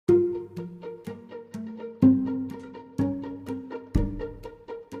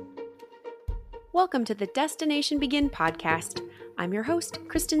Welcome to the Destination Begin podcast. I'm your host,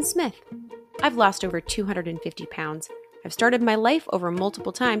 Kristen Smith. I've lost over 250 pounds. I've started my life over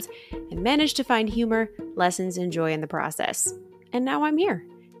multiple times and managed to find humor, lessons, and joy in the process. And now I'm here,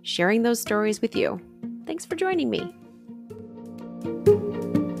 sharing those stories with you. Thanks for joining me.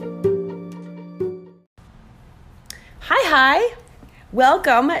 Hi.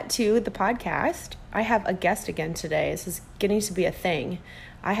 Welcome to the podcast. I have a guest again today. This is getting to be a thing.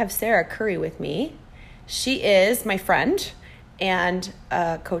 I have Sarah Curry with me. She is my friend and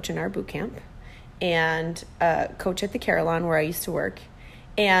a coach in our boot camp and a coach at the Carillon where I used to work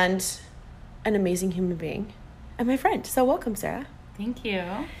and an amazing human being and my friend. So welcome, Sarah. Thank you.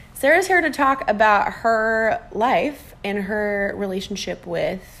 Sarah's here to talk about her life and her relationship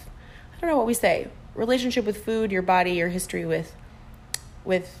with, I don't know what we say, relationship with food, your body, your history with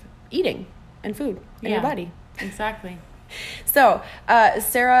eating and food and your body. Exactly. So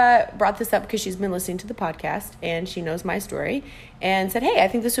Sarah brought this up because she's been listening to the podcast and she knows my story and said, hey, I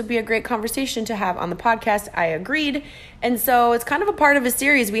think this would be a great conversation to have on the podcast. I agreed. And so it's kind of a part of a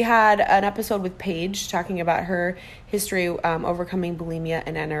series. We had an episode with Paige talking about her history overcoming bulimia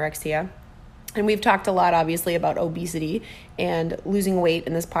and anorexia. And we've talked a lot, obviously, about obesity and losing weight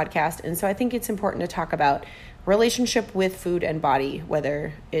in this podcast. And so I think it's important to talk about relationship with food and body,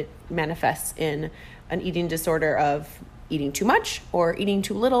 whether it manifests in an eating disorder of eating too much or eating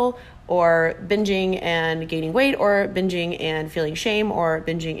too little or binging and gaining weight or binging and feeling shame or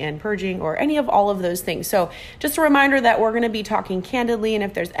binging and purging or any of all of those things. So just a reminder that we're going to be talking candidly, and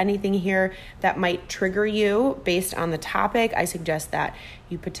if there's anything here that might trigger you based on the topic, I suggest that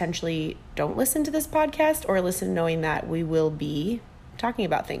you potentially don't listen to this podcast or listen knowing that we will be talking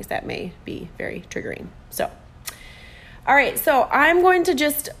about things that may be very triggering. So all right, so I'm going to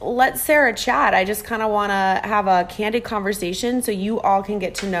just let Sarah chat. I just kind of want to have a candid conversation so you all can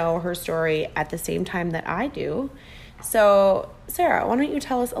get to know her story at the same time that I do. So, Sarah, why don't you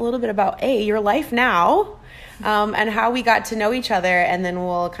tell us a little bit about, your life now and how we got to know each other, and then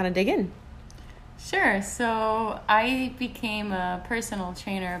we'll kind of dig in. Sure. So I became a personal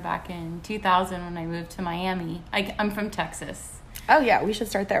trainer back in 2000 when I moved to Miami. I'm from Texas. Oh, yeah, we should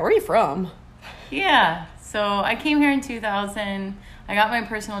start there. Where are you from? Yeah. So I came here in 2000. I got my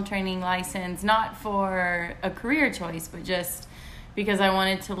personal training license, not for a career choice, but just because I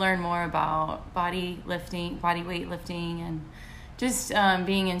wanted to learn more about body weight lifting, and just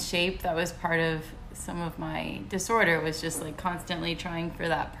being in shape. That was part of some of my disorder, was just like constantly trying for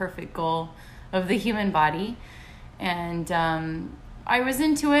that perfect goal of the human body. And I was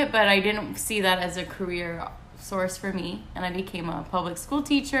into it, but I didn't see that as a career source for me, and I became a public school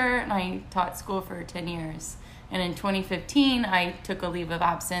teacher, and I taught school for 10 years. And in 2015 I took a leave of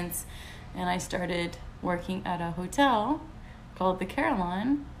absence and I started working at a hotel called the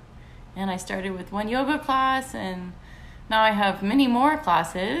Carillon, and I started with one yoga class, and now I have many more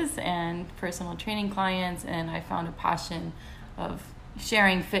classes and personal training clients, and I found a passion of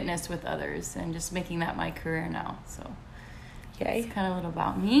sharing fitness with others and just making that my career now. So it's kind of a little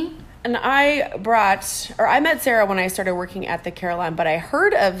about me. And I met Sarah when I started working at the Carillon, but I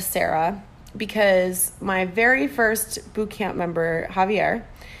heard of Sarah because my very first boot camp member, Javier,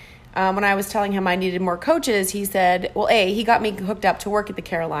 when I was telling him I needed more coaches, he said, he got me hooked up to work at the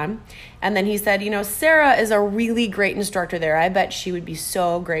Carillon. And then he said, Sarah is a really great instructor there. I bet she would be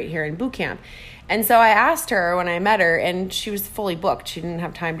so great here in boot camp. And so I asked her when I met her, and she was fully booked. She didn't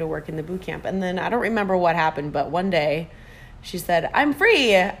have time to work in the boot camp. And then I don't remember what happened, but one day she said, I'm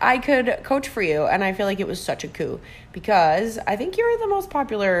free. I could coach for you. And I feel like it was such a coup because I think you're the most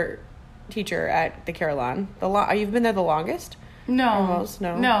popular teacher at the Carillon. You've been there the longest? No. Almost?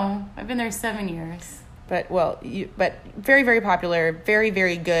 No. I've been there 7 years. But very, very popular, very,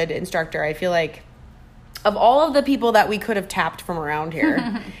 very good instructor. I feel like of all of the people that we could have tapped from around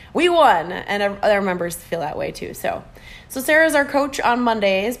here, we won. And other members feel that way too. So Sarah's our coach on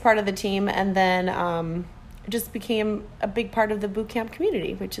Mondays, part of the team. And then, just became a big part of the boot camp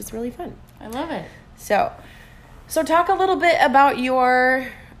community, which is really fun. I love it. So talk a little bit about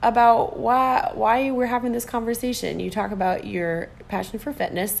why we're having this conversation. You talk about your passion for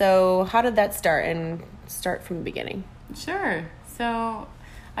fitness. So how did that start, and start from the beginning? Sure. So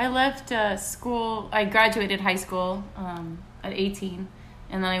I left school. I graduated high school at 18,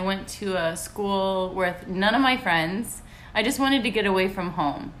 and then I went to a school with none of my friends. I just wanted to get away from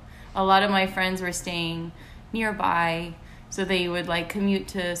home. A lot of my friends were staying nearby, so they would commute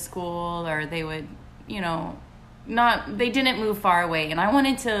to school, or they would, they didn't move far away. And I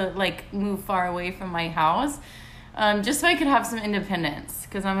wanted to move far away from my house, just so I could have some independence,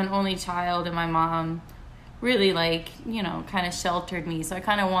 because I'm an only child and my mom really like, you know, kind of sheltered me. So I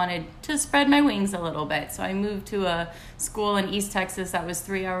kind of wanted to spread my wings a little bit. So I moved to a school in East Texas that was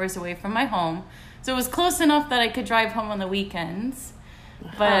 3 hours away from my home. So it was close enough that I could drive home on the weekends.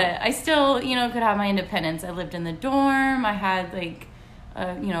 But I still, you know, could have my independence. I lived in the dorm. I had like,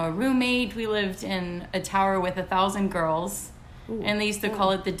 you know, a roommate. We lived in a tower with 1,000 girls. Ooh. And they used to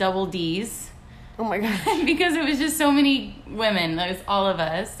call it the double Ds. Oh my gosh. Because it was just so many women. It was all of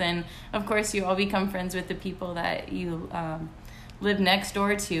us. And of course you all become friends with the people that you live next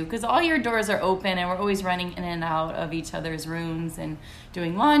door to. Because all your doors are open and we're always running in and out of each other's rooms and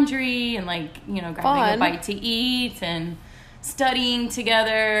doing laundry and like, you know, grabbing a bite to eat and studying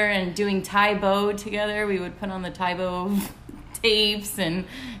together and doing Taebo together. We would put on the Taebo tapes and,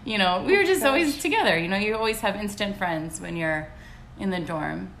 you know, we were just always together. You know, you always have instant friends when you're in the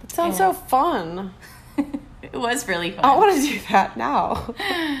dorm. It sounds so fun. It was really fun. I want to do that now.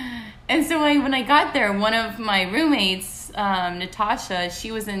 And so when I got there, one of my roommates, Natasha,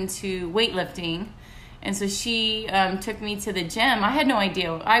 she was into weightlifting. And so she took me to the gym. I had no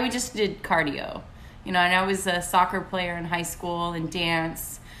idea. I just did cardio. You know, and I was a soccer player in high school and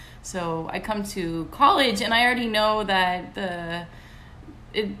dance. So I come to college and I already know that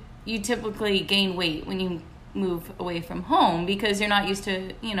you typically gain weight when you move away from home because you're not used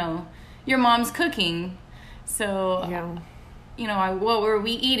to, you know, your mom's cooking. So, yeah. You know, what were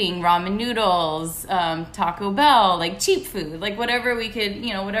we eating? Ramen noodles, Taco Bell, like cheap food, like whatever we could,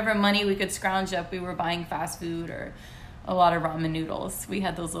 you know, whatever money we could scrounge up, we were buying fast food or a lot of ramen noodles. We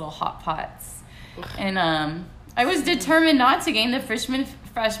had those little hot pots. And I was determined not to gain the freshman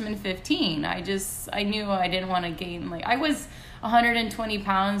 15. I knew I didn't want to gain, like, I was 120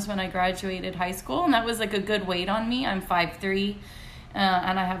 pounds when I graduated high school, and that was like a good weight on me. I'm 5'3",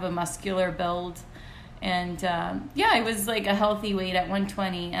 and I have a muscular build. And yeah, it was like a healthy weight at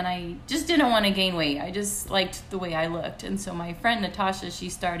 120, and I just didn't want to gain weight. I just liked the way I looked. And so my friend Natasha, she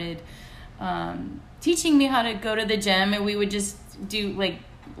started teaching me how to go to the gym, and we would just do like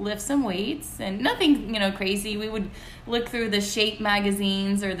lift some weights and nothing, you know, crazy. We would look through the Shape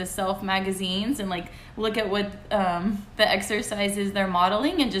magazines or the Self magazines and like look at what the exercises they're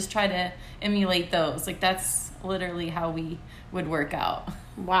modeling and just try to emulate those. Like that's literally how we would work out.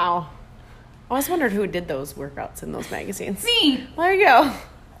 Wow. I always wondered who did those workouts in those magazines. Me. There you go.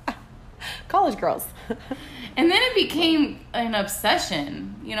 College girls. And then it became an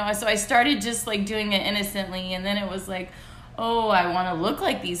obsession, you know, so I started just like doing it innocently, and then it was like, oh, I want to look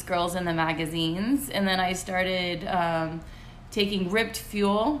like these girls in the magazines. And then I started taking Ripped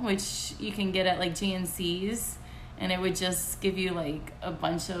Fuel, which you can get at like GNC's, and it would just give you like a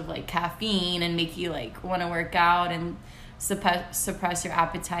bunch of like caffeine and make you like want to work out and suppress your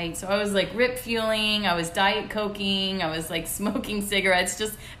appetite. So I was like Rip Fueling, I was Diet Coking, I was like smoking cigarettes,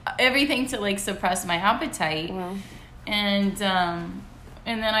 just everything to like suppress my appetite. Wow. And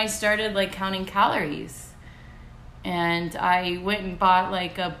then I started like counting calories. And I went and bought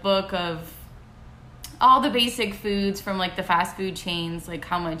like a book of all the basic foods from like the fast food chains, like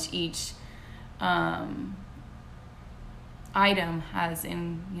how much each item has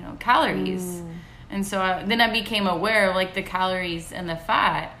in, you know, calories. And so then I became aware of like the calories and the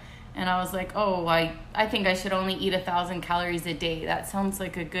fat. And I was like, oh, I think I should only eat 1,000 calories a day. That sounds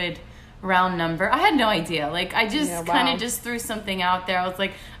like a good round number. I had no idea. Like I just kind of just threw something out there. I was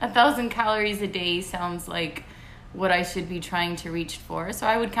like, 1,000 calories a day sounds like what I should be trying to reach for. So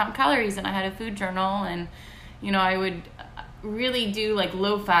I would count calories, and I had a food journal, and, you know, I would really do like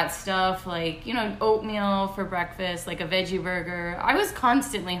low fat stuff, like, you know, oatmeal for breakfast, like a veggie burger. I was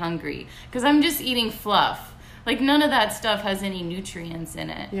constantly hungry because I'm just eating fluff. Like none of that stuff has any nutrients in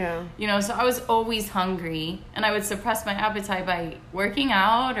it. Yeah. You know, so I was always hungry, and I would suppress my appetite by working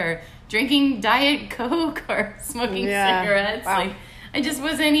out or drinking Diet Coke or smoking cigarettes. Wow. Like I just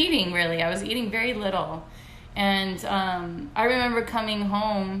wasn't eating really. I was eating very little. And I remember coming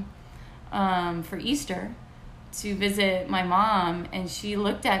home for Easter to visit my mom, and she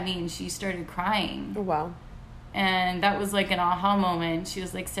looked at me and she started crying. Oh, wow. And that was like an aha moment. She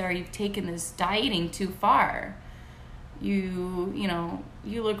was like, Sarah, you've taken this dieting too far. You know,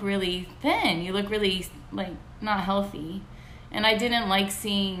 you look really thin. You look really, like, not healthy. And I didn't like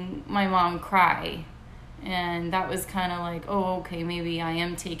seeing my mom cry. And that was kind of like, oh, okay, maybe I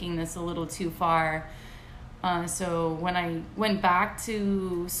am taking this a little too far. So when I went back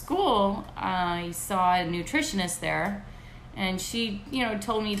to school, I saw a nutritionist there, and she, you know,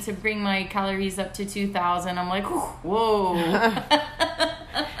 told me to bring my calories up to 2,000. I'm like, whoa.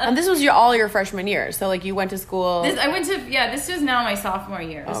 And this was all your freshman year. So like you went to school. This was now my sophomore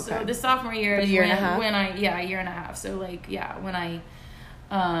year. Okay. So the sophomore year is a year and a half. A year and a half. So like, yeah, when I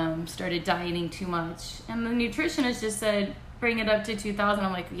started dieting too much. And the nutritionist just said, bring it up to 2,000.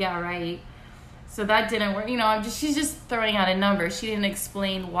 I'm like, yeah, right. So that didn't work. She's just throwing out a number. She didn't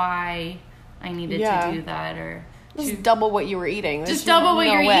explain why I needed to do that, or just double what you were eating. Just double what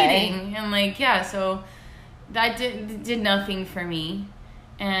you're eating. And so that did nothing for me.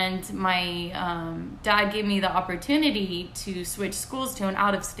 And my dad gave me the opportunity to switch schools to an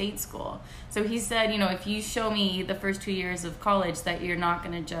out-of-state school. So he said, if you show me the first 2 years of college that you're not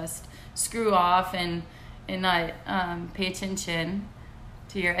going to just screw off and not pay attention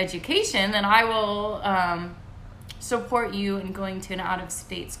to your education, then I will support you in going to an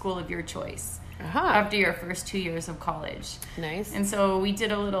out-of-state school of your choice after your first 2 years of college. Nice. And so we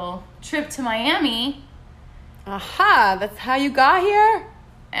did a little trip to Miami. That's how you got here?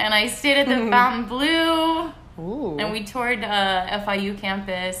 And I stayed at the Fountain Blue. Ooh. And we toured FIU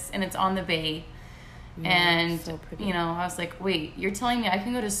campus, and it's on the bay. And, so pretty. I was like, wait, you're telling me I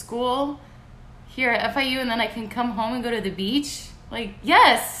can go to school here at FIU and then I can come home and go to the beach? Like,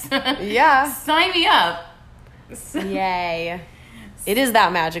 yes. Yeah. Sign me up. Yay. It is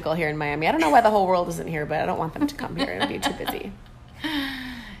that magical here in Miami. I don't know why the whole world isn't here, but I don't want them to come here and be too busy.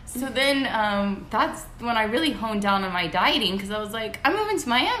 So then that's when I really honed down on my dieting, because I was like, I'm moving to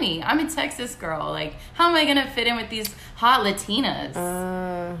Miami. I'm a Texas girl. Like, how am I going to fit in with these hot Latinas?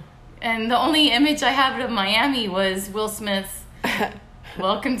 And the only image I had of Miami was Will Smith's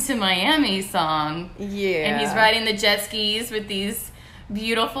Welcome to Miami song. Yeah. And he's riding the jet skis with these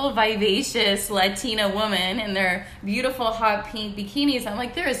beautiful, vivacious Latina women in their beautiful hot pink bikinis. I'm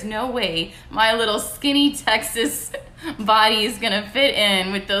like, there is no way my little skinny Texas body is gonna fit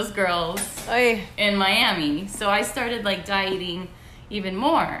in with those girls in Miami. So I started dieting even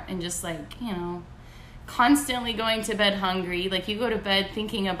more, and just constantly going to bed hungry. Like, you go to bed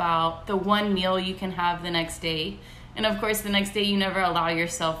thinking about the one meal you can have the next day, and of course the next day you never allow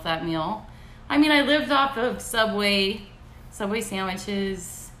yourself that meal. I mean, I lived off of Subway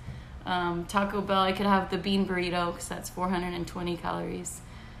sandwiches, Taco Bell. I could have the bean burrito because that's 420 calories.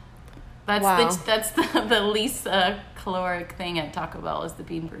 That's the least caloric thing at Taco Bell is the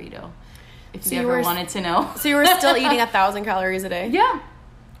bean burrito. If you ever wanted to know. So you were still eating 1,000 calories a day? Yeah.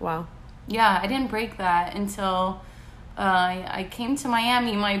 Wow. Yeah, I didn't break that until I came to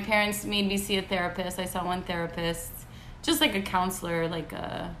Miami. My parents made me see a therapist. I saw one therapist, just like a counselor, like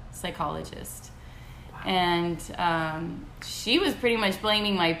a psychologist. And she was pretty much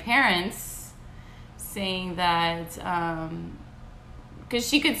blaming my parents, saying that because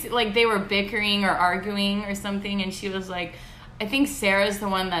she could see, they were bickering or arguing or something, and she was like, I think Sarah's the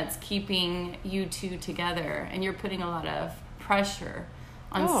one that's keeping you two together, and you're putting a lot of pressure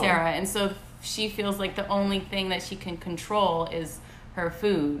on Sarah. And so she feels like the only thing that she can control is her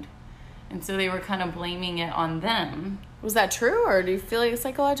food. And so they were kind of blaming it on them. Was that true, or do you feel like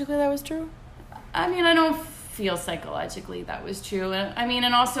psychologically that was true? I mean, I don't feel psychologically that was true. I mean,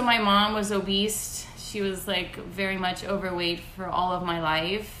 and also my mom was obese. She was very much overweight for all of my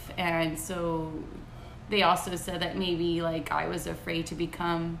life. And so they also said that maybe I was afraid to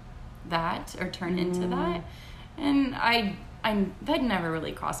become that or turn into that. And that never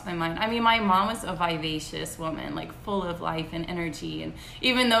really crossed my mind. I mean, my mom was a vivacious woman, full of life and energy. And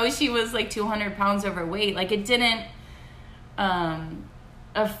even though she was 200 pounds overweight, it didn't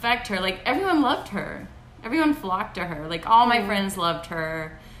affect her. Everyone loved her. Everyone flocked to her. All my friends loved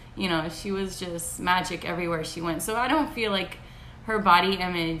her. She was just magic everywhere she went. So I don't feel like her body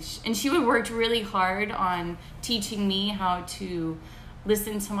image, and she would worked really hard on teaching me how to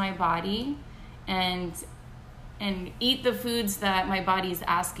listen to my body and eat the foods that my body's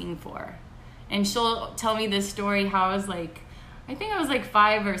asking for. And she'll tell me this story how I was I think I was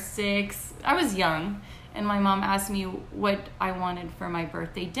 5 or 6. I was young. And my mom asked me what I wanted for my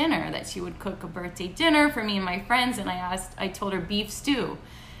birthday dinner, that she would cook a birthday dinner for me and my friends. And I told her beef stew.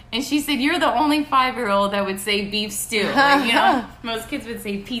 And she said, you're the only 5-year-old that would say beef stew. Most kids would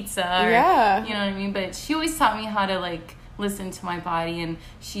say pizza. Or, you know what I mean? But she always taught me how to listen to my body. And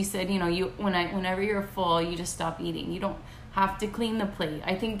she said, whenever you're full, you just stop eating. You don't have to clean the plate.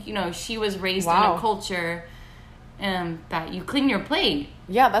 I think, she was raised in a culture that you clean your plate.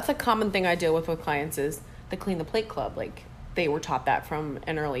 Yeah, that's a common thing I deal with clients is the Clean the Plate Club. They were taught that from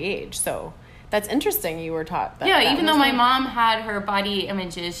an early age. So that's interesting you were taught that. Yeah, even though my mom had her body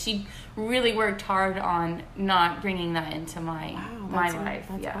images, she really worked hard on not bringing that into my life.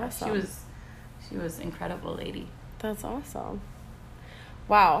 That's awesome. She was an incredible lady. That's awesome.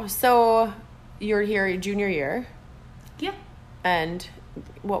 Wow. So you're here your junior year. Yeah. And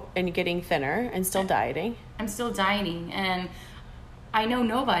getting thinner and still dieting. I'm still dieting, and I know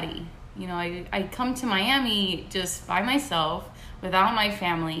nobody. I come to Miami just by myself without my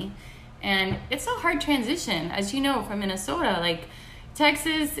family. And it's a hard transition, as you know, from Minnesota. Like,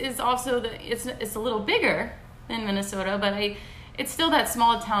 Texas is also it's a little bigger than Minnesota, but it's still that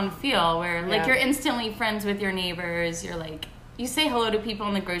small town feel where like you're instantly friends with your neighbors. You're like, you say hello to people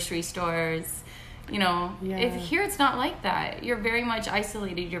in the grocery stores. You know, here it's not like that. You're very much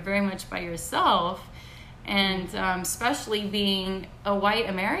isolated. You're very much by yourself. And especially being a white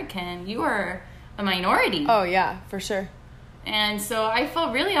American, you are a minority. Oh, yeah, for sure. And so I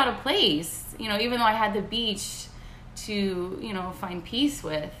felt really out of place, you know, even though I had the beach to, you know, find peace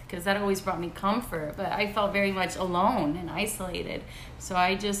with, because that always brought me comfort. But I felt very much alone and isolated. So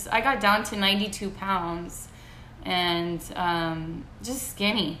I got down to 92 pounds and just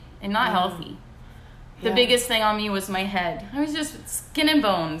skinny and not healthy. The biggest thing on me was my head. I was just skin and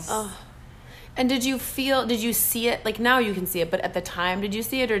bones. Oh. And did you see it? Like, now you can see it, but at the time, did you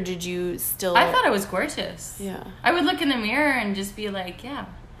see it, or did you still... I thought it was gorgeous. Yeah. I would look in the mirror and just be like, yeah,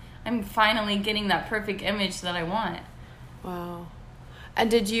 I'm finally getting that perfect image that I want. Wow.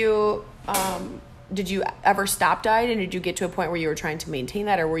 And did you ever stop dieting? Did you get to a point where you were trying to maintain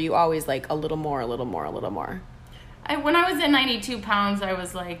that, or were you always like a little more, a little more, a little more? When I was at 92 pounds, I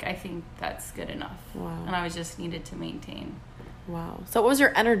was like, I think that's good enough. Wow. And I was just needed to maintain. Wow. So what was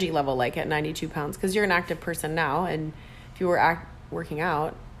your energy level like at 92 pounds? Because you're an active person now, and if you were working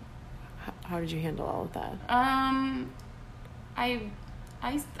out, how did you handle all of that?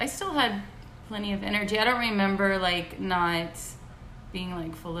 I still had plenty of energy. I don't remember like not being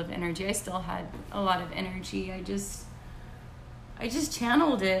like full of energy. I still had a lot of energy. I just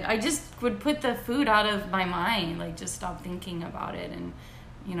channeled it. I just would put the food out of my mind, like just stop thinking about it and,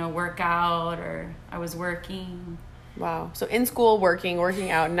 you know, work out, or I was working. Wow. So in school, working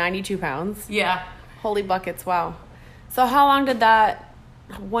out, 92 pounds. Yeah. Holy buckets. Wow. So how long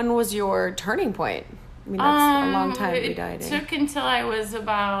when was your turning point? I mean, that's a long time to be dieting. It took until I was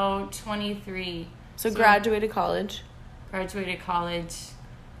about 23. So graduated college. Graduated college.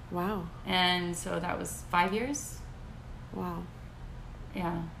 Wow. And so that was 5 years. Wow.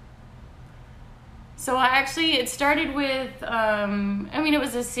 Yeah. So it started with, it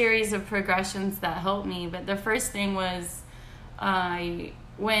was a series of progressions that helped me. But the first thing was I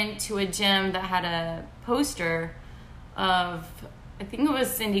went to a gym that had a poster of, I think it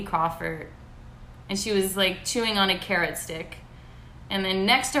was Cindy Crawford. And she was like chewing on a carrot stick. And then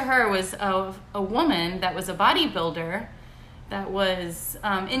next to her was a woman that was a bodybuilder that was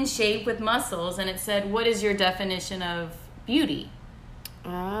in shape with muscles. And it said, "What is your definition of beauty?"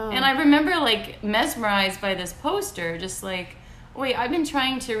 Oh. And I remember like mesmerized by this poster, just like, wait, I've been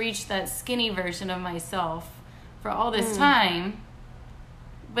trying to reach that skinny version of myself for all this time,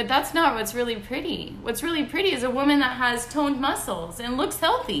 but that's not what's really pretty. What's really pretty is a woman that has toned muscles and looks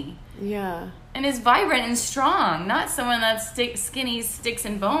healthy. Yeah. And is vibrant and strong, not someone that's skinny, sticks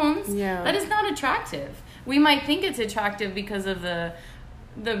and bones. Yeah. That is not attractive. We might think it's attractive because of the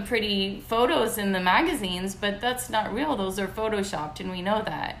pretty photos in the magazines, but that's not real. Those are photoshopped, and we know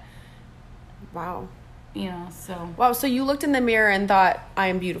that. Wow. You know, so. Wow, so you looked in the mirror and thought, I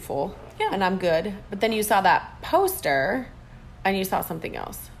am beautiful. Yeah. And I'm good. But then you saw that poster, and you saw something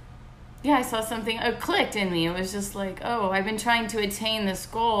else. Yeah, I saw something. It clicked in me. It was just like, oh, I've been trying to attain this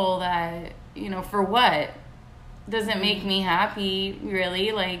goal that, you know, for what? Doesn't make me happy,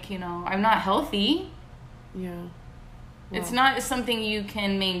 really. Like, you know, I'm not healthy. Yeah. Wow. It's not something you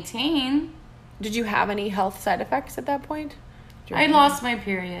can maintain. Did you have any health side effects at that point? I lost my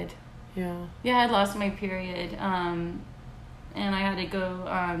period. Yeah. Yeah, I lost my period. And I had to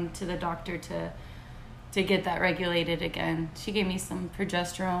go to the doctor to get that regulated again. She gave me some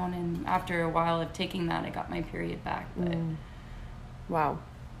progesterone, and after a while of taking that, I got my period back. But Wow.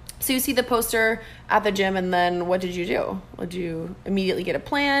 So you see the poster at the gym, and then what did you do? Did you immediately get a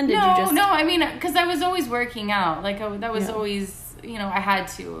plan? No, I mean, because I was always working out. Like, that was always, you know, I had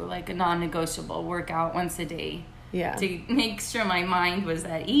to, like, a non-negotiable workout once a day. Yeah. To make sure my mind was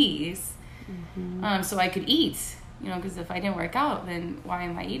at ease. Mm-hmm. So I could eat, you know, because if I didn't work out, then why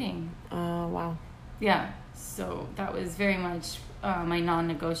am I eating? Oh, wow. Yeah. So that was very much my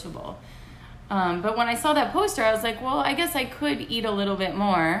non-negotiable. But when I saw that poster, I was like, well, I guess I could eat a little bit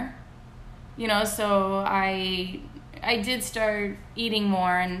more, you know, so I did start eating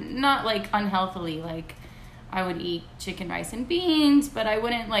more, and not like unhealthily. Like, I would eat chicken, rice, and beans, but I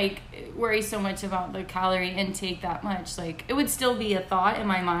wouldn't like worry so much about the calorie intake that much. Like, it would still be a thought in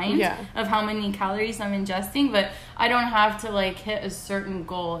my mind of how many calories I'm ingesting, but I don't have to like hit a certain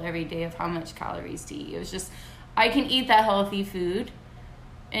goal every day of how much calories to eat. It was just, I can eat that healthy food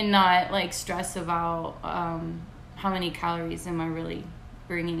and not like stress about how many calories am I really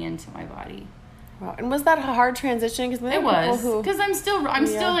bringing into my body. Wow. And was that a hard transition? Because it was, because I'm still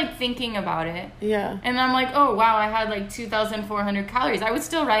like thinking about it. Yeah. And I'm like, oh wow, I had like 2,400 calories. I would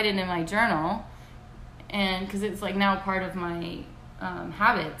still write it in my journal, and because it's like now part of my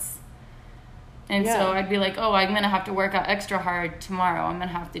habits. And so I'd be like, oh, I'm gonna have to work out extra hard tomorrow. I'm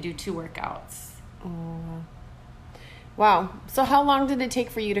gonna have to do 2 workouts. Oh. Wow. So how long did it take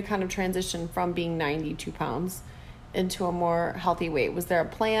for you to kind of transition from being 92 pounds into a more healthy weight? Was there a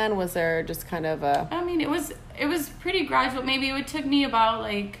plan? Was there just kind of a... I mean, it was pretty gradual. Maybe it took me about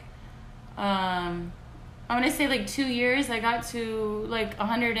like, I'm going to say like 2 years. I got to like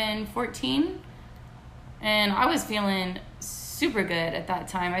 114, and I was feeling super good at that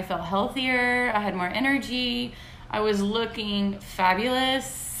time. I felt healthier. I had more energy. I was looking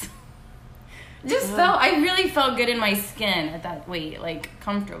fabulous. I really felt good in my skin at that weight, like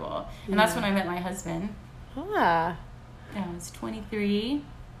comfortable. And that's when I met my husband. Ah. Yeah, I was 23.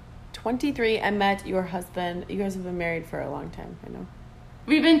 23 and met your husband. You guys have been married for a long time, I know.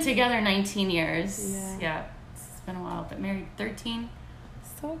 We've been together 19 years. Yeah, it's been a while, but married 13.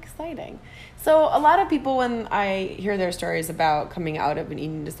 So exciting. So a lot of people, when I hear their stories about coming out of an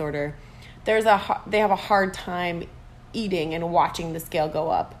eating disorder, they have a hard time eating and watching the scale go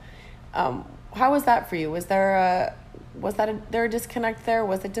up. How was that for you? Was there a disconnect there?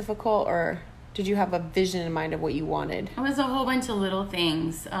 Was it difficult, or did you have a vision in mind of what you wanted? It was a whole bunch of little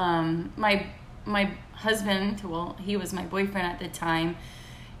things. My husband, well, he was my boyfriend at the time.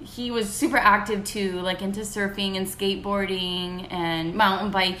 He was super active too, like into surfing and skateboarding and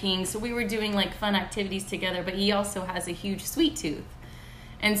mountain biking. So we were doing like fun activities together, but he also has a huge sweet tooth.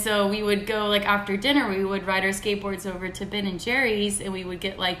 And so we would go, like after dinner, we would ride our skateboards over to Ben and Jerry's, and we would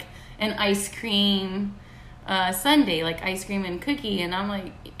get like an ice cream sundae, like ice cream and cookie. And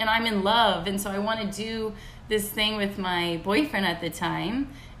I'm in love. And so I want to do this thing with my boyfriend at the time.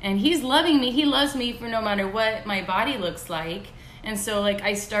 And he's loving me. He loves me for no matter what my body looks like. And so like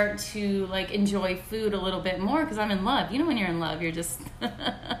I start to like enjoy food a little bit more because I'm in love. You know, when you're in love, you're just,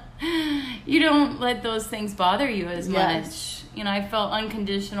 you don't let those things bother you as much. You know, I felt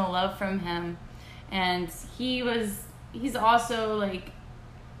unconditional love from him. And he's also like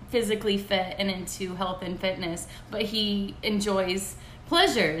physically fit and into health and fitness, but he enjoys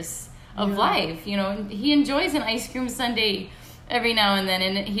pleasures of life. You know, he enjoys an ice cream sundae every now and then,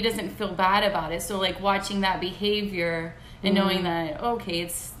 and he doesn't feel bad about it. So like watching that behavior and knowing that, okay,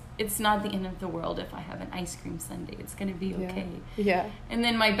 it's not the end of the world if I have an ice cream sundae. It's going to be okay. Yeah. And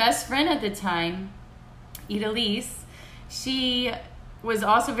then my best friend at the time, Idalise, she was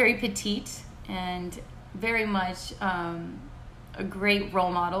also very petite and very much a great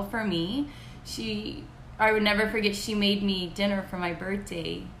role model for me. I would never forget, she made me dinner for my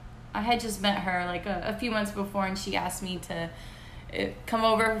birthday. I had just met her like a few months before, and she asked me to come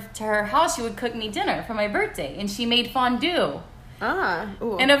over to her house. She would cook me dinner for my birthday, and she made fondue.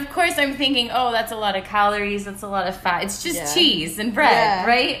 Ooh. And of course I'm thinking, oh, that's a lot of calories, that's a lot of fat. It's just cheese and bread,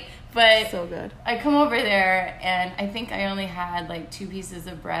 right? But so good. I come over there, and I think I only had like 2 pieces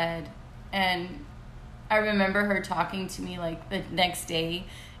of bread, and I remember her talking to me like the next day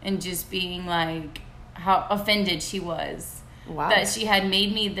and just being like how offended she was that she had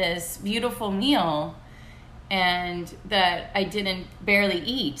made me this beautiful meal and that I didn't barely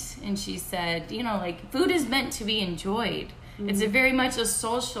eat. And she said, you know, like food is meant to be enjoyed. Mm-hmm. It's very much a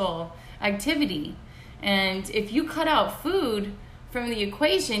social activity. And if you cut out food from the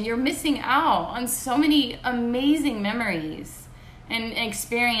equation, you're missing out on so many amazing memories and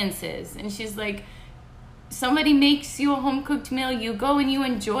experiences. And she's like, somebody makes you a home-cooked meal, you go and you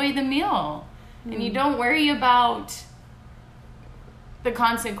enjoy the meal. And you don't worry about the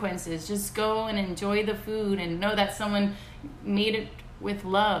consequences. Just go and enjoy the food and know that someone made it with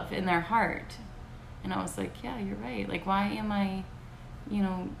love in their heart. And I was like, yeah, you're right. Like, why am I, you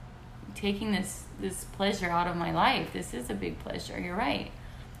know, taking this pleasure out of my life? This is a big pleasure. You're right.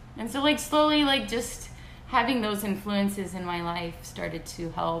 And so, like, slowly, like, just having those influences in my life started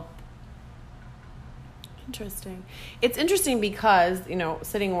to help. Interesting. It's interesting because, you know,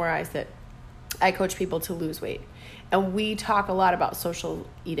 sitting where I sit, I coach people to lose weight. And we talk a lot about social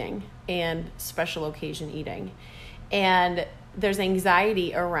eating and special occasion eating. And there's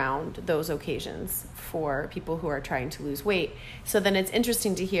anxiety around those occasions for people who are trying to lose weight. So then it's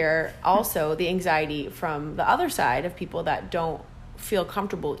interesting to hear also the anxiety from the other side of people that don't feel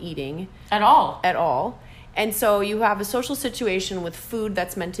comfortable eating at all. And so you have a social situation with food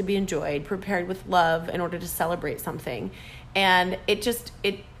that's meant to be enjoyed, prepared with love in order to celebrate something. And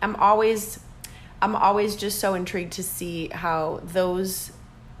I'm always just so intrigued to see how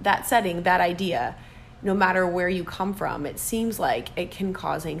that setting, that idea no matter where you come from, it seems like it can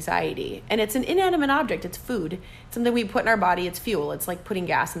cause anxiety. And it's an inanimate object. It's food. It's something we put in our body. It's fuel. It's like putting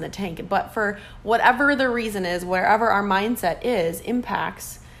gas in the tank. But for whatever the reason is, wherever our mindset is,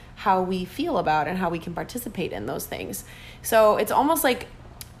 impacts how we feel about and how we can participate in those things. So it's almost like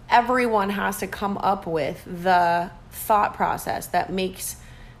everyone has to come up with the thought process that makes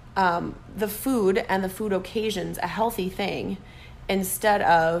the food and the food occasions a healthy thing, instead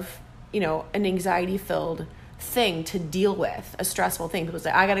of, an anxiety-filled thing to deal with, a stressful thing. People say,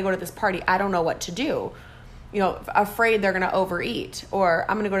 I got to go to this party. I don't know what to do. Afraid they're going to overeat. Or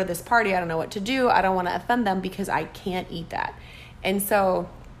I'm going to go to this party. I don't know what to do. I don't want to offend them because I can't eat that. And so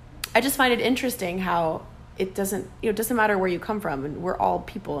I just find it interesting how it doesn't matter where you come from, and we're all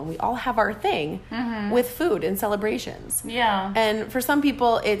people, and we all have our thing with food and celebrations. Yeah. And for some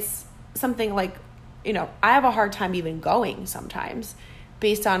people, it's something like, I have a hard time even going sometimes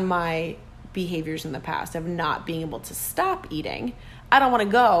based on my behaviors in the past of not being able to stop eating. I don't want to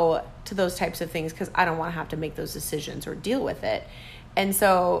go to those types of things because I don't want to have to make those decisions or deal with it. And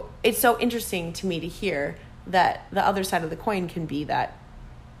so it's so interesting to me to hear that the other side of the coin can be that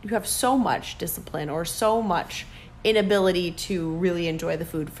you have so much discipline or so much inability to really enjoy the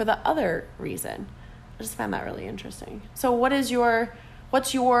food for the other reason. I just found that really interesting. So what's your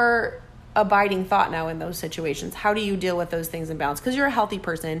abiding thought now in those situations? How do you deal with those things in balance? Because you're a healthy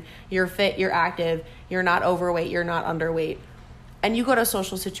person, you're fit, you're active, you're not overweight, you're not underweight, and you go to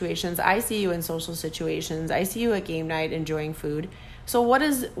social situations. I see you in social situations. I see you at game night enjoying food. So what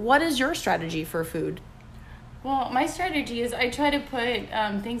is your strategy for food? Well, my strategy is I try to put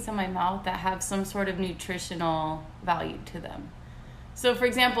things in my mouth that have some sort of nutritional value to them. So, for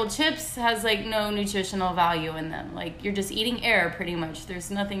example, chips has like no nutritional value in them. Like, you're just eating air pretty much.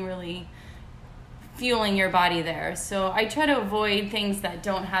 There's nothing really fueling your body there. So I try to avoid things that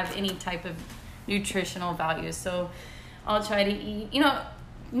don't have any type of nutritional value. So I'll try to eat,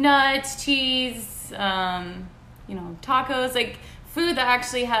 nuts, cheese, tacos, like food that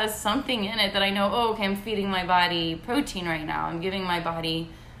actually has something in it that I know, I'm feeding my body protein right now. I'm giving my body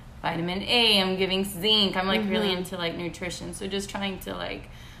vitamin A. I'm giving zinc. I'm like really into like nutrition. So just trying to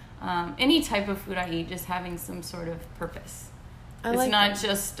any type of food I eat, just having some sort of purpose. It's not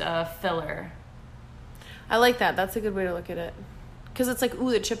just a filler. I like that. That's a good way to look at it. Because it's like,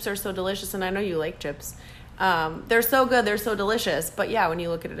 the chips are so delicious, and I know you like chips. They're so good. They're so delicious. But yeah, when you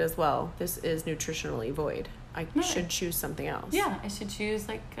look at it as well, this is nutritionally void. I should choose something else. Yeah, I should choose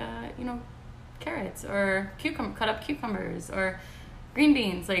carrots or cut up cucumbers or green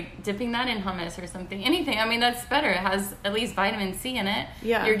beans, like dipping that in hummus or something. Anything. I mean, that's better. It has at least vitamin C in it.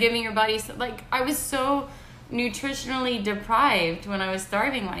 Yeah. You're giving your body, I was so nutritionally deprived when I was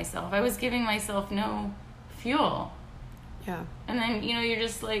starving myself. I was giving myself no fuel. Yeah. And then, you're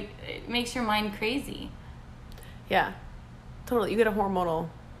just like, it makes your mind crazy. Yeah. Totally. You get a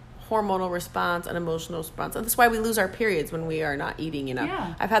hormonal response, an emotional response. And that's why we lose our periods when we are not eating enough.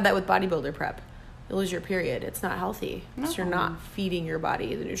 Yeah. I've had that with bodybuilder prep. You lose your period. It's not healthy. No. So you're not feeding your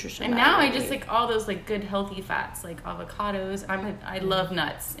body the nutrition. And now I just like all those like good healthy fats, like avocados. I love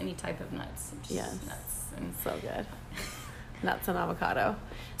nuts, any type of nuts. Yes. Nuts. And so good. Nuts and avocado.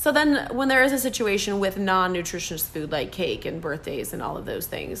 So then when there is a situation with non-nutritious food like cake and birthdays and all of those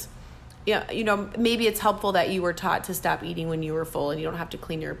things, maybe it's helpful that you were taught to stop eating when you were full and you don't have to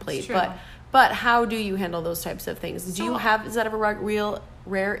clean your plate. But how do you handle those types of things? Does that ever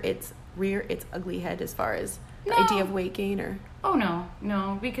rear its ugly head as far as the idea of weight gain? Or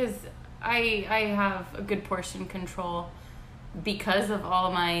no, because I have a good portion control because of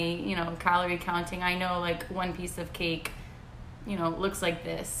all my calorie counting. I know like one piece of cake looks like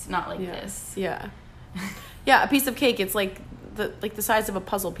this, not like this. Yeah. Yeah, a piece of cake, it's like the size of a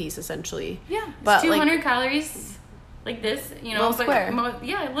puzzle piece essentially. Yeah. But 200 calories like this, little square.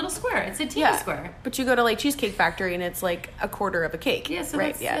 A little square. It's a teeny square. But you go to like Cheesecake Factory and it's like a quarter of a cake. Yeah, so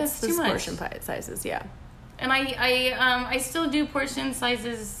right? that's It's too much. Portion sizes, yeah. And I still do portion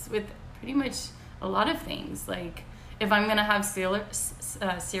sizes with pretty much a lot of things. Like if I'm gonna have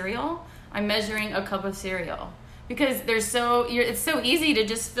cereal, I'm measuring a cup of cereal because it's so easy to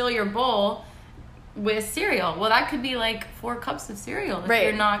just fill your bowl with cereal. Well, that could be like 4 cups of cereal if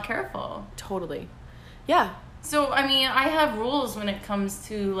you're not careful. Totally. Yeah. So, I mean, I have rules when it comes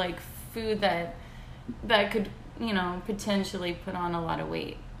to like food that could, potentially put on a lot of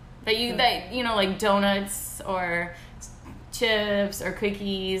weight. Like donuts or chips or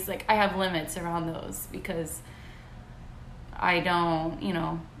cookies, like I have limits around those because I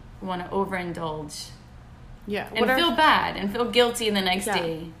don't, want to overindulge. Yeah. And feel bad and feel guilty the next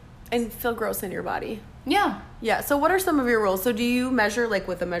day. And feel gross in your body. Yeah. Yeah. So what are some of your rules? So do you measure like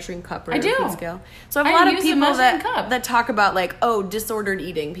with a measuring cup or I do. a scale? So I have a lot of use a people measuring cup. that talk about like, oh, disordered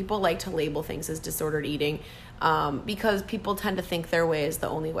eating. People like to label things as disordered eating because people tend to think their way is the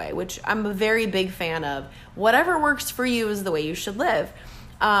only way, which I'm a very big fan of. Whatever works for you is the way you should live.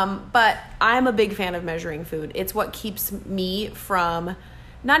 But I'm a big fan of measuring food. It's what keeps me from,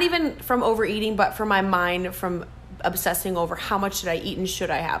 not even from overeating, but from my mind from obsessing over how much should I eat and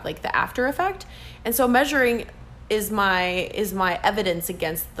should I have, like the after effect. And so measuring is my evidence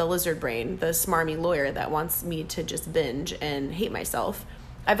against the lizard brain, the smarmy lawyer that wants me to just binge and hate myself.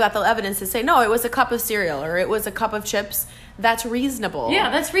 I've got the evidence to say, no, it was a cup of cereal or it was a cup of chips. That's reasonable. Yeah,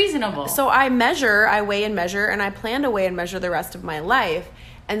 that's reasonable. So I weigh and measure, and I plan to weigh and measure the rest of my life.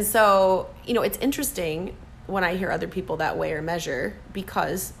 And so, it's interesting when I hear other people that weigh or measure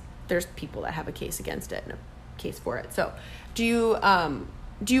because there's people that have a case against it and a case for it. So do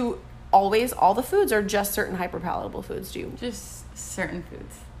you always all the foods or just certain hyperpalatable foods do you? Just certain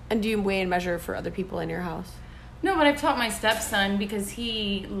foods. And do you weigh and measure for other people in your house? No, but I've taught my stepson because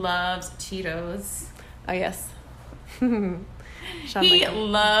he loves Cheetos. Oh, yes. He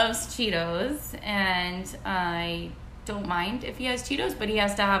loves Cheetos, and I don't mind if he has Cheetos, but he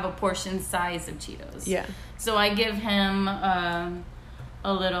has to have a portion size of Cheetos. Yeah. So I give him a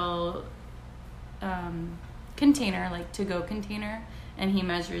little container, like to-go container, and he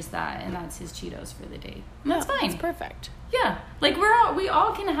measures that, and that's his Cheetos for the day. And that's fine. That's perfect. Yeah. Like we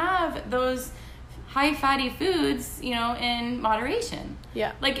all can have those high fatty foods, in moderation.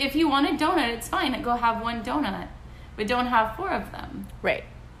 Yeah. Like if you want a donut, it's fine. Go have one donut, but don't have 4 of them. Right.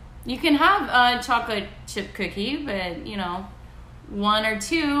 You can have a chocolate chip cookie, but 1 or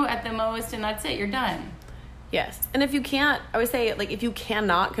 2 at the most, and that's it. You're done. Yes. And if you can't, I would say, like, if you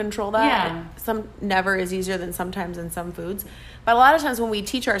cannot control that, never is easier than sometimes in some foods. But a lot of times when we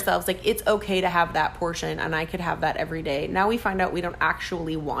teach ourselves, like, it's okay to have that portion and I could have that every day. Now we find out we don't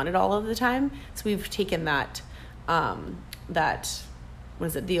actually want it all of the time. So we've taken the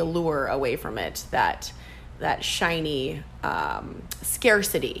allure away from it, that shiny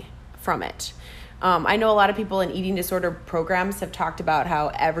scarcity from it. I know a lot of people in eating disorder programs have talked about how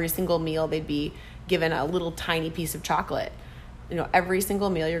every single meal they'd be given a little tiny piece of chocolate. Every single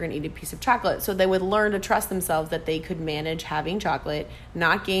meal you're going to eat a piece of chocolate. So they would learn to trust themselves that they could manage having chocolate,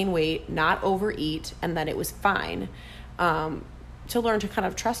 not gain weight, not overeat, and that it was fine. To learn to kind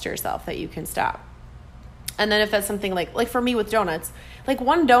of trust yourself that you can stop. And then if that's something like for me with donuts, like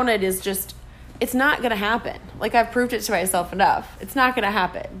one donut is just, it's not going to happen. Like I've proved it to myself enough. It's not going to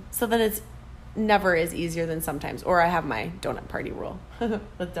happen. So then it's never is easier than sometimes. Or I have my donut party rule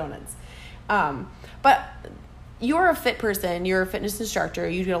with donuts. But you're a fit person, you're a fitness instructor,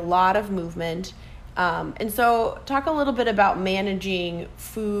 you do a lot of movement. And so talk a little bit about managing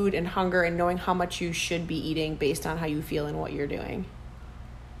food and hunger and knowing how much you should be eating based on how you feel and what you're doing.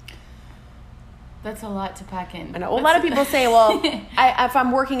 That's a lot to pack in. I know. Well, a lot of people say, well, if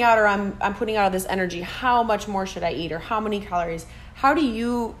I'm working out or I'm putting out all this energy, how much more should I eat or how many calories? How do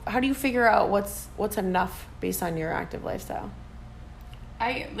you figure out what's enough based on your active lifestyle?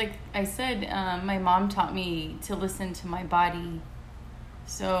 Like I said, my mom taught me to listen to my body.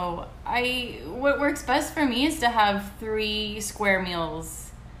 So what works best for me is to have 3 square meals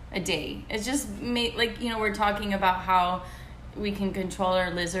a day. It's just we're talking about how we can control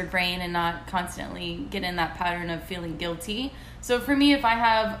our lizard brain and not constantly get in that pattern of feeling guilty. So for me, if I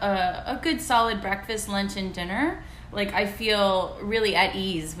have a good solid breakfast, lunch, and dinner, like I feel really at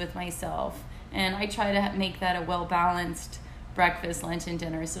ease with myself. And I try to make that a well-balanced breakfast, lunch, and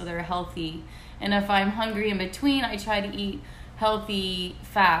dinner so they're healthy. And if I'm hungry in between, I try to eat healthy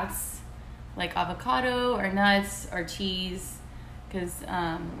fats like avocado or nuts or cheese because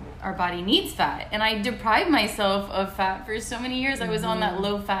our body needs fat. And I deprived myself of fat for so many years. I was on that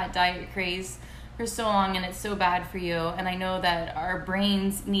low-fat diet craze for so long, and it's so bad for you. And I know that our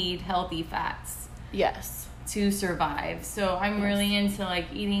brains need healthy fats. Yes. To survive. So I'm really into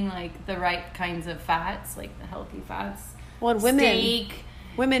eating the right kinds of fats, like the healthy fats. Well, and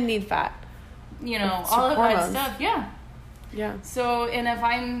women need fat. All of that stuff. Yeah. Yeah. So, and if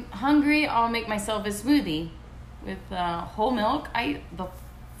I'm hungry, I'll make myself a smoothie with whole milk. The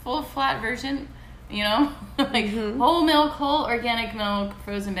full flat version, whole milk, whole organic milk,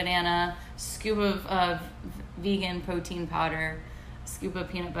 frozen banana, scoop of vegan protein powder, scoop of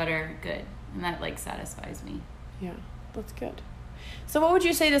peanut butter. Good. And that satisfies me. Yeah, that's good. So what would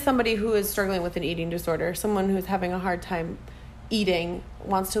you say to somebody who is struggling with an eating disorder, someone who's having a hard time eating,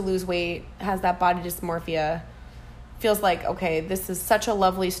 wants to lose weight, has that body dysmorphia, feels like, okay, this is such a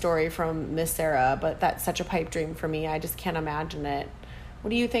lovely story from Miss Sarah, but that's such a pipe dream for me. I just can't imagine it. What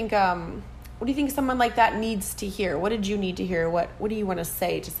do you think? What do you think someone like that needs to hear? What did you need to hear? What do you want to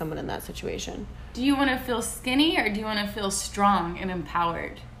say to someone in that situation? Do you want to feel skinny or do you want to feel strong and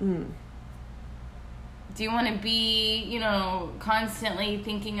empowered? Do you want to be, constantly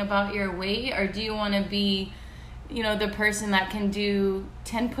thinking about your weight, or do you want to be, the person that can do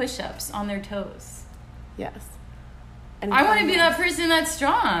 10 push-ups on their toes? Yes. And I want to be that person that's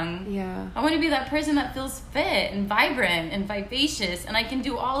strong. Yeah. I want to be that person that feels fit and vibrant and vivacious, and I can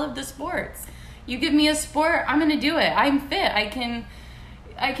do all of the sports. You give me a sport, I'm going to do it. I'm fit. I can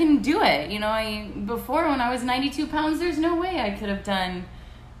do it. Before, when I was 92 pounds, there's no way I could have done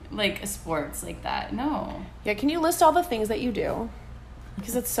like sports like that. No. Yeah. Can you list all the things that you do?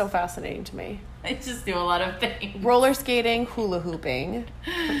 Because it's so fascinating to me. I just do a lot of things. Roller skating, hula hooping,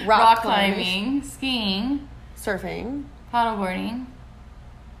 rock climbing, skiing, surfing, paddleboarding,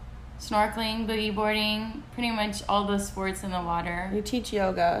 snorkeling, boogie boarding, pretty much all the sports in the water. You teach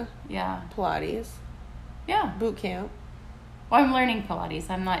yoga. Yeah. Pilates. Yeah. Boot camp. Well, I'm learning Pilates.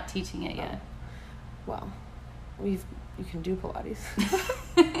 I'm not teaching it yet. Well, you can do Pilates.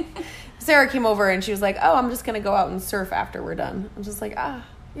 Sarah came over and she was like, "Oh, I'm just going to go out and surf after we're done." I'm just like,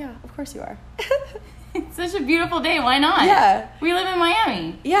 yeah, of course you are. It's such a beautiful day. Why not? Yeah. We live in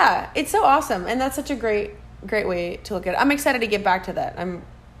Miami. Yeah, it's so awesome. And that's such a great way to look at it. I'm excited to get back to that.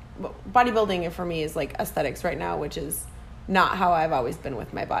 Bodybuilding for me is like aesthetics right now, which is not how I've always been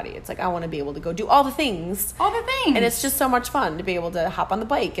with my body. It's like I want to be able to go do all the things. And it's just so much fun to be able to hop on the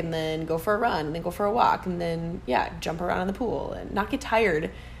bike and then go for a run and then go for a walk and then, jump around in the pool and not get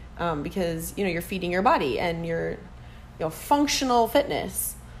tired because, you're feeding your body and your functional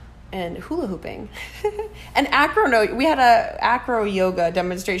fitness and hula hooping. And we had a acro yoga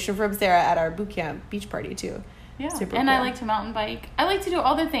demonstration from Sarah at our boot camp beach party too. Yeah. Super and cool. I like to mountain bike. I like to do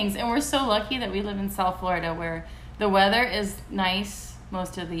all the things. And we're so lucky that we live in South Florida where the weather is nice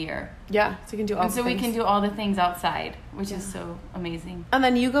most of the year. Yeah, so you can do all the things. We can do all the things outside, which is so amazing. And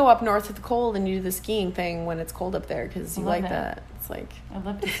then you go up north to the cold and you do the skiing thing when it's cold up there because you like that. It's like... I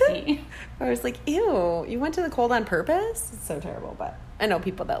love to ski. I was like, ew, you went to the cold on purpose? It's so terrible, but I know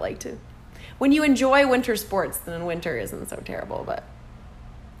people that like to. When you enjoy winter sports, then winter isn't so terrible, but...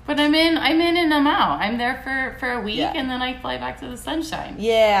 But I'm in and I'm out. I'm there for a week and then I fly back to the sunshine.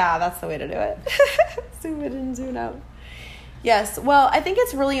 Yeah, that's the way to do it. Zoom in and zoom out. Yes, well, I think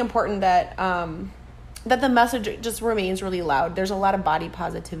it's really important that that the message just remains really loud. There's a lot of body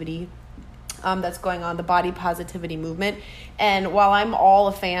positivity that's going on, the body positivity movement. And while I'm all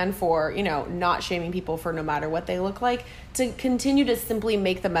a fan for, not shaming people for no matter what they look like, to continue to simply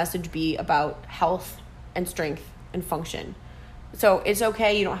make the message be about health and strength and function. So it's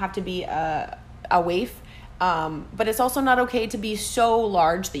okay. You don't have to be a waif. But it's also not okay to be so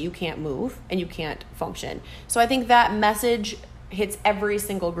large that you can't move and you can't function. So I think that message hits every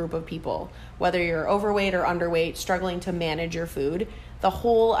single group of people, whether you're overweight or underweight, struggling to manage your food. The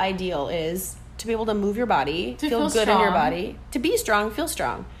whole ideal is to be able to move your body, to feel good in your body, to be strong, feel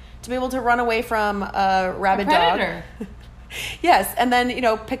strong, to be able to run away from a rabid dog. Yes, and then,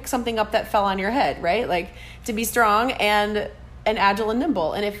 pick something up that fell on your head, right? Like to be strong and agile and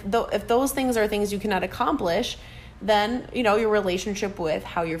nimble. And if those things are things you cannot accomplish, then, your relationship with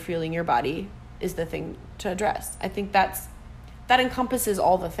how you're feeling your body is the thing to address. I think that encompasses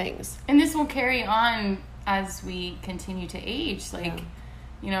all the things. And this will carry on as we continue to age.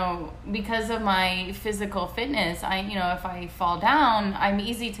 Because of my physical fitness, if I fall down, I'm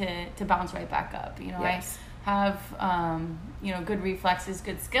easy to bounce right back up. Yes. I have, good reflexes,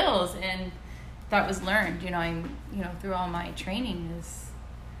 good skills, and that was learned, through all my training.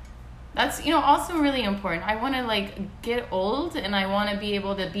 That's also really important. I want to get old and I want to be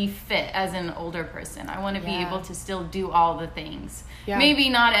able to be fit as an older person. I want to be able to still do all the things. Yeah. Maybe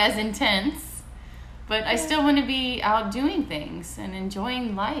not as intense, but I still want to be out doing things and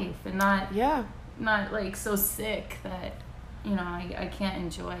enjoying life and not so sick that, I can't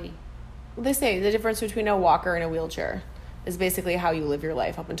enjoy. They say the difference between a walker and a wheelchair is basically how you live your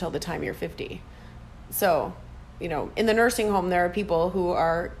life up until the time you're 50. So, in the nursing home, there are people who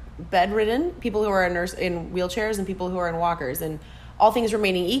are bedridden, people who are in wheelchairs, and people who are in walkers. And all things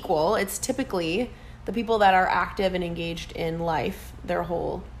remaining equal, it's typically the people that are active and engaged in life, their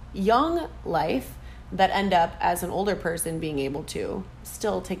whole young life, that end up as an older person being able to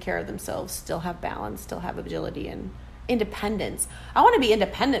still take care of themselves, still have balance, still have agility and independence. I want to be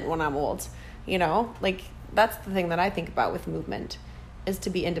independent when I'm old, that's the thing that I think about with movement, is to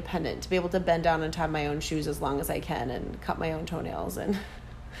be independent, to be able to bend down and tie my own shoes as long as I can and cut my own toenails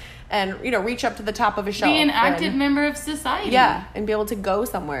and reach up to the top of a shelf. Be an active member of society. Yeah, and be able to go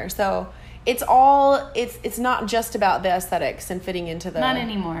somewhere. So, it's not just about the aesthetics and fitting into the Not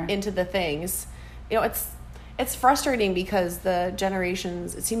anymore. into the things. You know, it's frustrating because the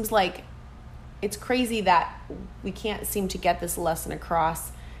generations, it seems like it's crazy that we can't seem to get this lesson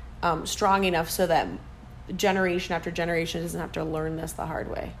across strong enough so that generation after generation doesn't have to learn this the hard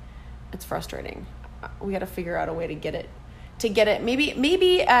way. It's frustrating. We got to figure out a way to get it.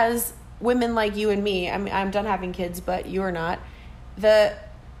 Maybe as women like you and me, I mean, I'm done having kids, but you're not.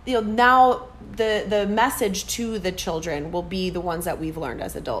 Now the message to the children will be the ones that we've learned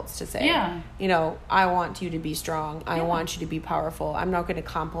as adults to say, I want you to be strong. I want you to be powerful. I'm not going to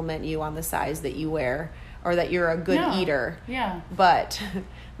compliment you on the size that you wear or that you're a good eater. Yeah. But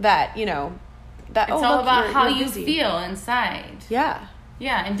that, that it's all about how you feel inside. Yeah.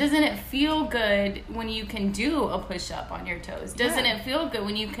 Yeah, and doesn't it feel good when you can do a push-up on your toes? Doesn't it feel good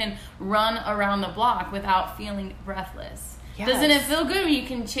when you can run around the block without feeling breathless? Yes. Doesn't it feel good when you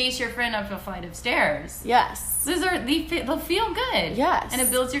can chase your friend up a flight of stairs? Yes. They'll feel good. Yes. And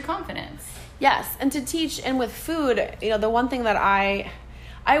it builds your confidence. Yes, and to teach, and with food, the one thing that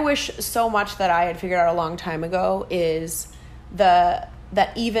I wish so much that I had figured out a long time ago is that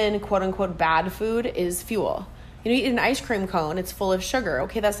even quote-unquote bad food is fuel. You eat an ice cream cone, it's full of sugar.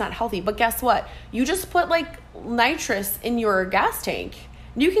 Okay, that's not healthy. But guess what? You just put nitrous in your gas tank.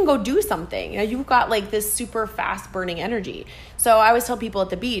 You can go do something. You've got this super fast burning energy. So I always tell people at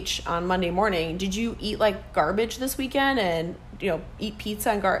the beach on Monday morning, did you eat garbage this weekend and eat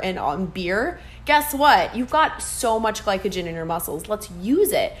pizza and beer? Guess what? You've got so much glycogen in your muscles. Let's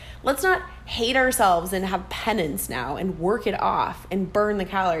use it. Let's not hate ourselves and have penance now and work it off and burn the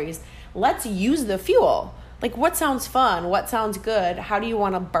calories. Let's use the fuel. What sounds fun? What sounds good? How do you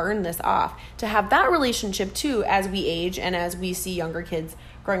want to burn this off? To have that relationship too as we age and as we see younger kids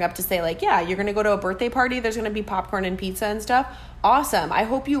growing up to say you're going to go to a birthday party. There's going to be popcorn and pizza and stuff. Awesome. I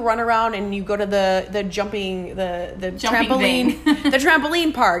hope you run around and you go to the trampoline, the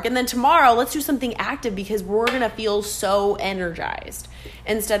trampoline park. And then tomorrow let's do something active because we're going to feel so energized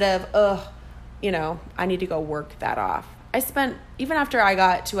instead of, I need to go work that off. Even after I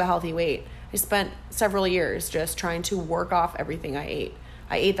got to a healthy weight, I spent several years just trying to work off everything I ate.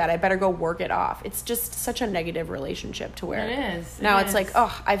 I ate that. I better go work it off. It's just such a negative relationship to where it is. Now it's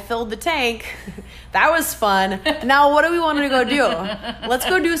I filled the tank. That was fun. Now what do we want to go do? Let's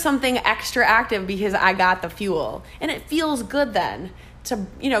go do something extra active because I got the fuel. And it feels good then to,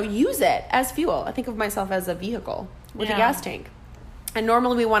 use it as fuel. I think of myself as a vehicle with a gas tank. And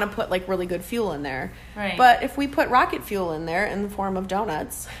normally we want to put really good fuel in there. Right. But if we put rocket fuel in there in the form of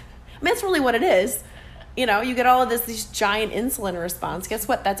donuts, that's really what it is. You get all of these giant insulin response. Guess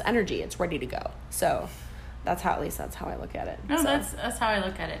what? That's energy. It's ready to go. So that's how I look at it. No, so, that's how I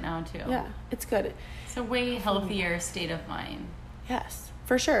look at it now too. Yeah, it's good. It's a way healthier state of mind. Yes,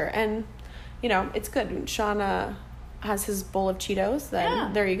 for sure. And, it's good. When Sean has his bowl of Cheetos,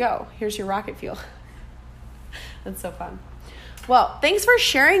 then there you go. Here's your rocket fuel. That's so fun. Well, thanks for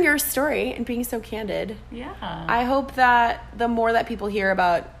sharing your story and being so candid. Yeah. I hope that the more that people hear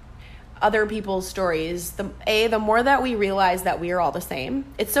about other people's stories, the more that we realize that we are all the same.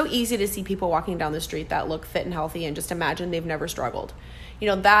 It's so easy to see people walking down the street that look fit and healthy and just imagine they've never struggled.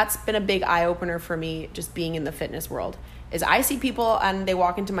 That's been a big eye-opener for me just being in the fitness world, is I see people and they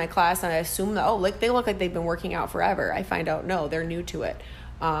walk into my class and I assume that, they look like they've been working out forever. I find out, no, they're new to it.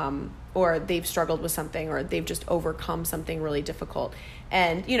 Or they've struggled with something, or they've just overcome something really difficult.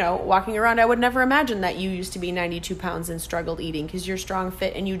 And, walking around, I would never imagine that you used to be 92 pounds and struggled eating because you're strong,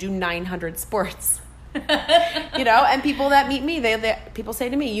 fit, and you do 900 sports. And people that meet me, people say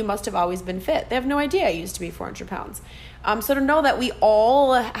to me, you must have always been fit. They have no idea I used to be 400 pounds. So to know that we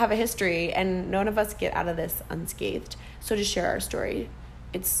all have a history and none of us get out of this unscathed. So to share our story,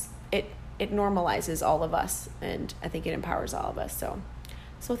 it normalizes all of us, and I think it empowers all of us.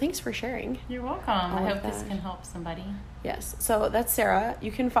 So thanks for sharing. You're welcome. I hope this can help somebody. Yes. So that's Sarah.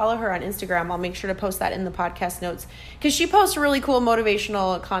 You can follow her on Instagram. I'll make sure to post that in the podcast notes because she posts really cool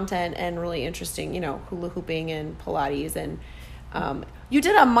motivational content and really interesting, hula hooping and Pilates. And you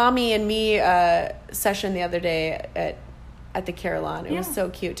did a mommy and me session the other day at the Carillon. It was so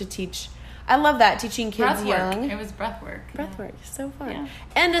cute to teach. I love that, teaching kids young. It was breath work. Breath work. So fun. Yeah.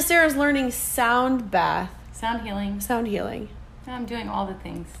 And Sarah's learning sound bath. Sound healing. I'm doing all the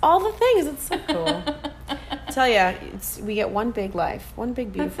things. All the things. It's so cool. I tell you, we get one big life, one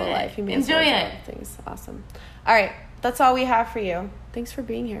big beautiful life. You may enjoy it. Things. Awesome. All right, that's all we have for you. Thanks for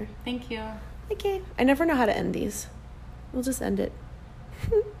being here. Thank you. Okay. I never know how to end these. We'll just end it.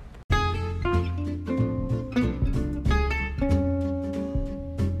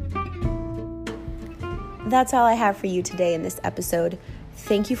 That's all I have for you today in this episode.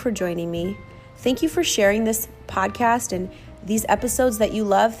 thank you for joining me. Thank you for sharing this podcast and these episodes that you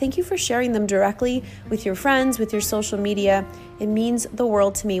love. Thank you for sharing them directly with your friends, with your social media. It means the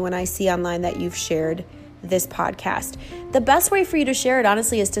world to me when I see online that you've shared this podcast. The best way for you to share it,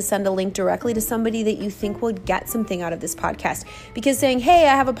 honestly, is to send a link directly to somebody that you think will get something out of this podcast. Because saying, hey,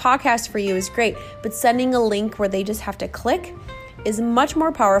 I have a podcast for you is great, but sending a link where they just have to click is much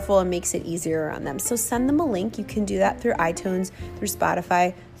more powerful and makes it easier on them. So send them a link. You can do that through iTunes, through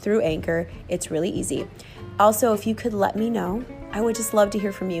Spotify, through Anchor. It's really easy. Also, if you could let me know, I would just love to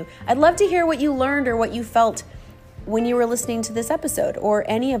hear from you. I'd love to hear what you learned or what you felt when you were listening to this episode or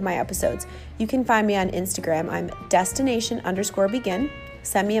any of my episodes. You can find me on Instagram. I'm destination_begin.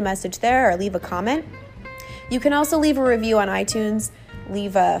 Send me a message there or leave a comment. You can also leave a review on iTunes.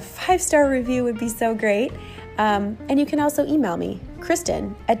 Leave a 5-star review would be so great. And you can also email me,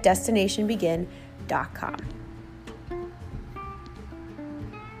 Kristen@destinationbegin.com.